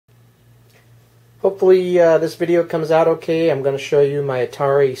Hopefully this video comes out okay. I'm going to show you my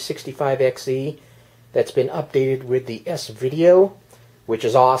Atari 65XE that's been updated with the S-Video, which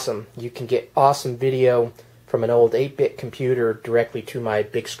is awesome. You can get awesome video from an old 8-bit computer directly to my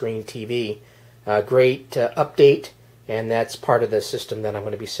big screen TV. Great update, and that's part of the system that I'm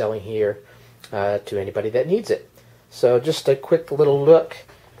going to be selling here to anybody that needs it. So just a quick little look.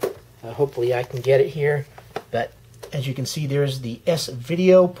 Hopefully I can get it here, but as you can see, there's the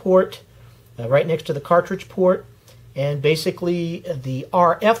S-Video port right next to the cartridge port, and basically the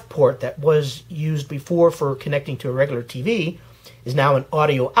RF port that was used before for connecting to a regular TV is now an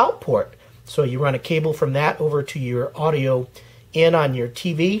audio out port. So you run a cable from that over to your audio in on your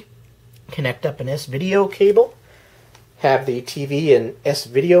TV, connect up an S-Video cable, have the TV in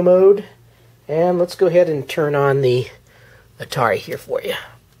S-Video mode, and let's go ahead and turn on the Atari here for you.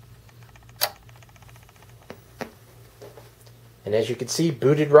 And as you can see,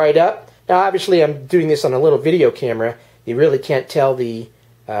 booted right up. Now obviously I'm doing this on a little video camera. You really can't tell the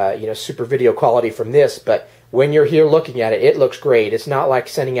super video quality from this, but when you're here looking at it, it looks great. It's not like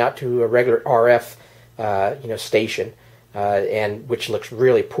sending out to a regular RF station, and which looks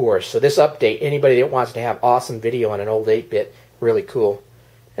really poor. So this update, anybody that wants to have awesome video on an old 8-bit, really cool.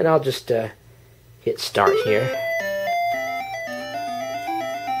 And I'll just hit start here.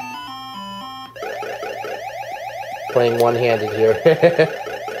 Playing one-handed here.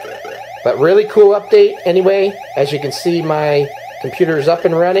 But really cool update anyway. As you can see, my computer is up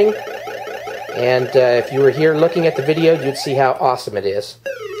and running. And if you were here looking at the video, you'd see how awesome it is.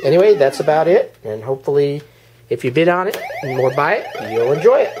 Anyway, that's about it. And hopefully, if you bid on it or buy it, you'll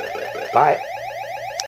enjoy it. Bye.